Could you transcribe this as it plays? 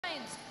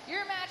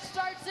Your match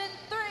starts in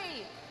 3,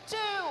 2,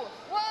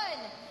 1,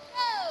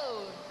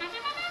 go!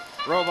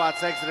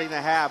 Robots exiting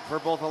the hab for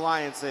both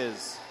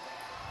alliances.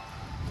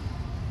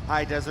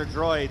 High Desert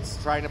Droids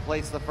trying to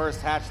place the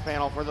first hatch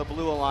panel for the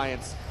Blue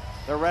Alliance.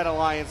 The Red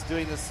Alliance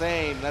doing the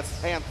same.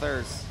 That's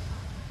Panthers.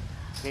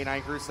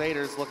 K9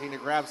 Crusaders looking to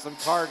grab some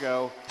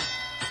cargo.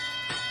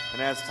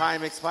 And as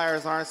time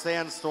expires on our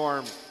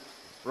sandstorm,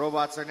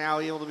 robots are now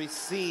able to be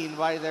seen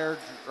by their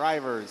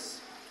drivers.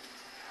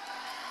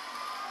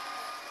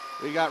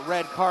 We got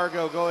red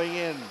cargo going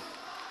in,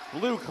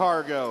 blue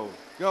cargo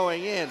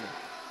going in.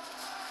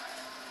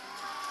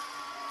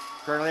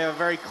 Currently have a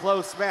very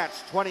close match,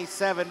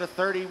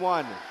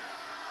 27-31.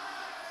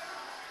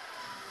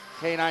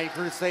 K9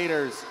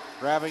 Crusaders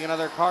grabbing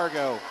another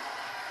cargo.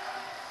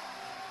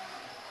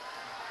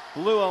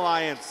 Blue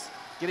Alliance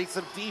getting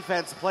some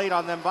defense played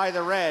on them by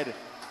the red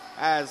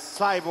as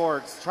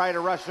cyborgs try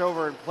to rush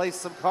over and place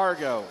some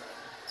cargo.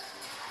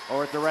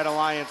 Over at the Red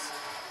Alliance,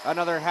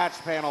 another hatch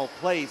panel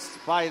placed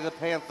by the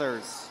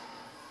Panthers.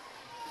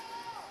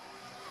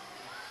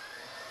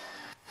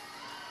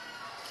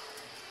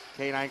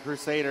 K9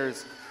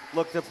 Crusaders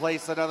look to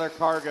place another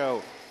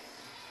cargo.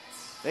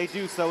 They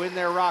do so in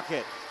their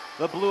rocket.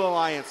 The Blue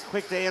Alliance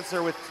quick to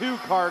answer with 2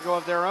 cargo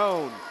of their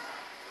own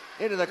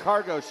into the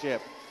cargo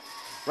ship.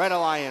 Red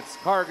Alliance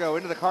cargo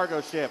into the cargo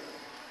ship.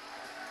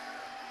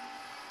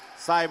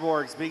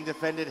 Cyborgs being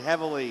defended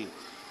heavily.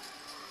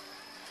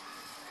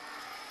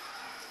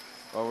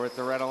 Over at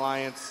the Red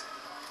Alliance,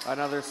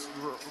 another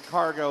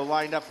cargo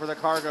lined up for the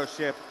cargo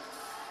ship.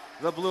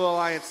 The Blue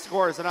Alliance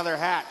scores another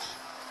hatch,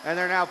 and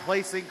they're now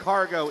placing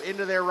cargo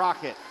into their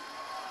rocket.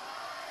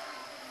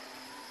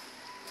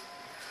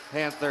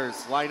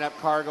 Panthers line up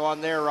cargo on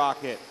their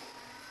rocket.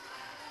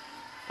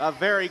 A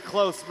very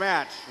close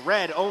match.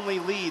 Red only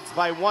leads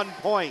by 1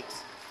 point.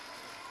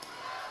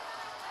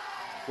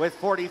 With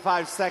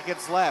 45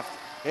 seconds left,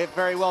 it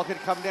very well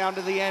could come down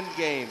to the end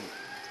game.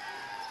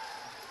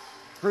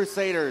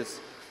 Crusaders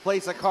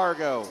place a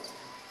cargo.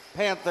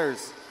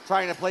 Panthers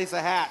trying to place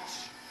a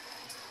hatch.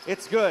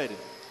 It's good.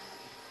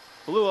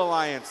 Blue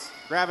Alliance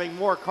grabbing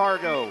more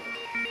cargo.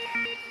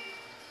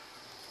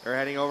 They're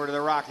heading over to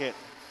the rocket.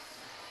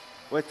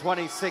 With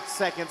 26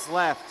 seconds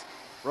left,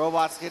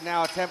 robots can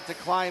now attempt to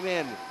climb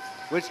in,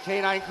 which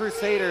K9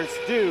 Crusaders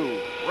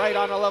do right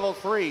on to level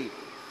 3.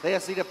 They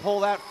just need to pull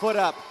that foot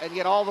up and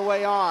get all the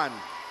way on.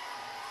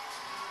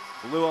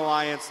 Blue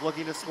Alliance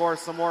looking to score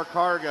some more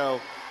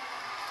cargo.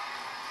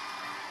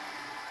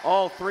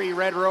 All 3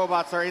 red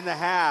robots are in the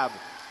hab.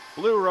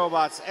 Blue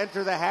robots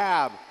enter the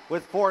hab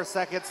with 4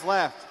 seconds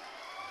left.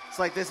 It's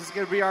like this is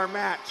going to be our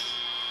match.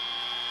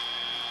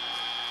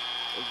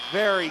 A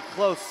very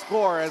close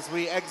score as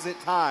we exit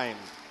time.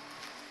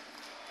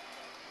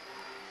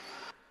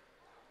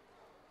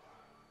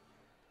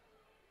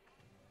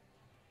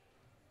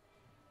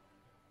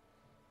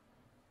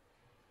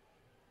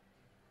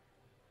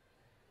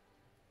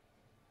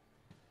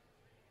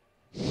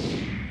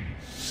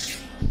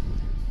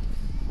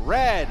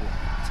 Red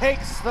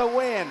takes the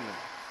win,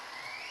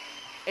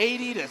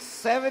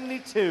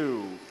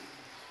 80-72.